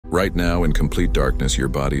Right now, in complete darkness, your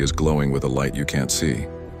body is glowing with a light you can't see.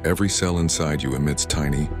 Every cell inside you emits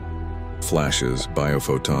tiny flashes,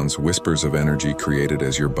 biophotons, whispers of energy created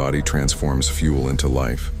as your body transforms fuel into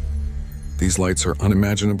life. These lights are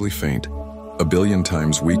unimaginably faint, a billion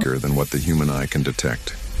times weaker than what the human eye can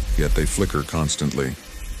detect. Yet they flicker constantly,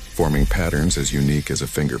 forming patterns as unique as a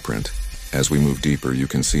fingerprint. As we move deeper, you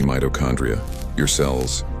can see mitochondria, your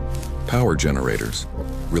cells, power generators,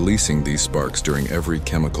 releasing these sparks during every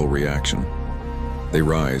chemical reaction. They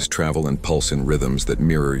rise, travel, and pulse in rhythms that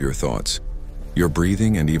mirror your thoughts, your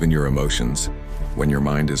breathing, and even your emotions. When your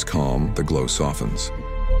mind is calm, the glow softens.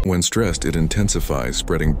 When stressed, it intensifies,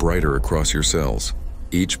 spreading brighter across your cells.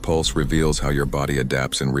 Each pulse reveals how your body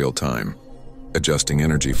adapts in real time, adjusting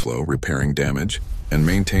energy flow, repairing damage, and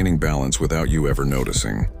maintaining balance without you ever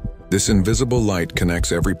noticing. This invisible light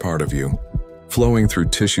connects every part of you, flowing through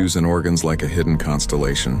tissues and organs like a hidden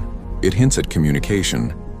constellation. It hints at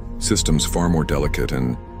communication, systems far more delicate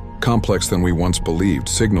and complex than we once believed,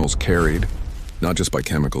 signals carried not just by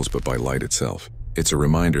chemicals but by light itself. It's a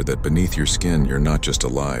reminder that beneath your skin you're not just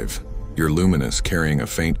alive, you're luminous, carrying a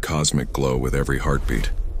faint cosmic glow with every heartbeat,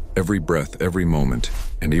 every breath, every moment.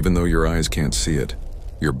 And even though your eyes can't see it,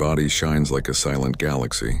 your body shines like a silent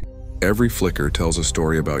galaxy. Every flicker tells a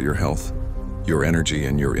story about your health, your energy,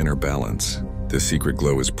 and your inner balance. This secret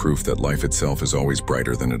glow is proof that life itself is always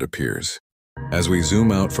brighter than it appears. As we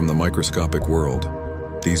zoom out from the microscopic world,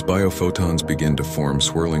 these biophotons begin to form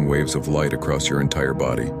swirling waves of light across your entire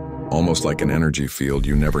body, almost like an energy field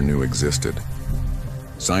you never knew existed.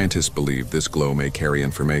 Scientists believe this glow may carry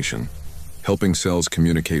information, helping cells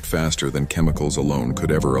communicate faster than chemicals alone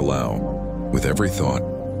could ever allow. With every thought,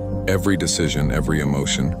 every decision, every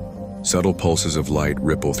emotion, subtle pulses of light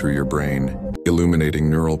ripple through your brain, illuminating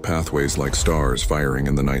neural pathways like stars firing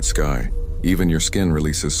in the night sky. Even your skin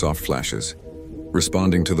releases soft flashes,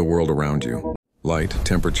 responding to the world around you. Light,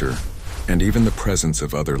 temperature, and even the presence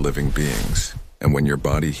of other living beings. And when your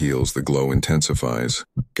body heals, the glow intensifies,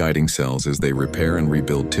 guiding cells as they repair and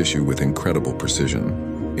rebuild tissue with incredible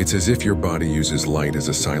precision. It's as if your body uses light as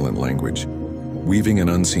a silent language, weaving an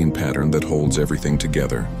unseen pattern that holds everything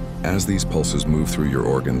together. As these pulses move through your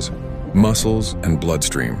organs, muscles, and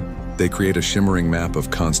bloodstream, they create a shimmering map of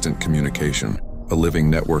constant communication, a living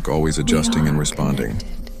network always adjusting and responding.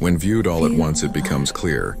 When viewed all at once, it becomes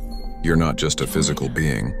clear. You're not just a physical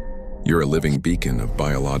being, you're a living beacon of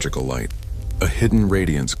biological light, a hidden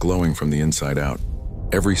radiance glowing from the inside out,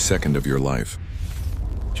 every second of your life.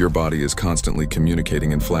 Your body is constantly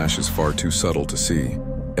communicating in flashes far too subtle to see.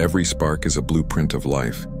 Every spark is a blueprint of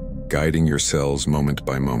life, guiding your cells moment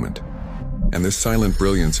by moment. And this silent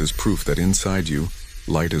brilliance is proof that inside you,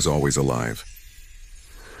 light is always alive,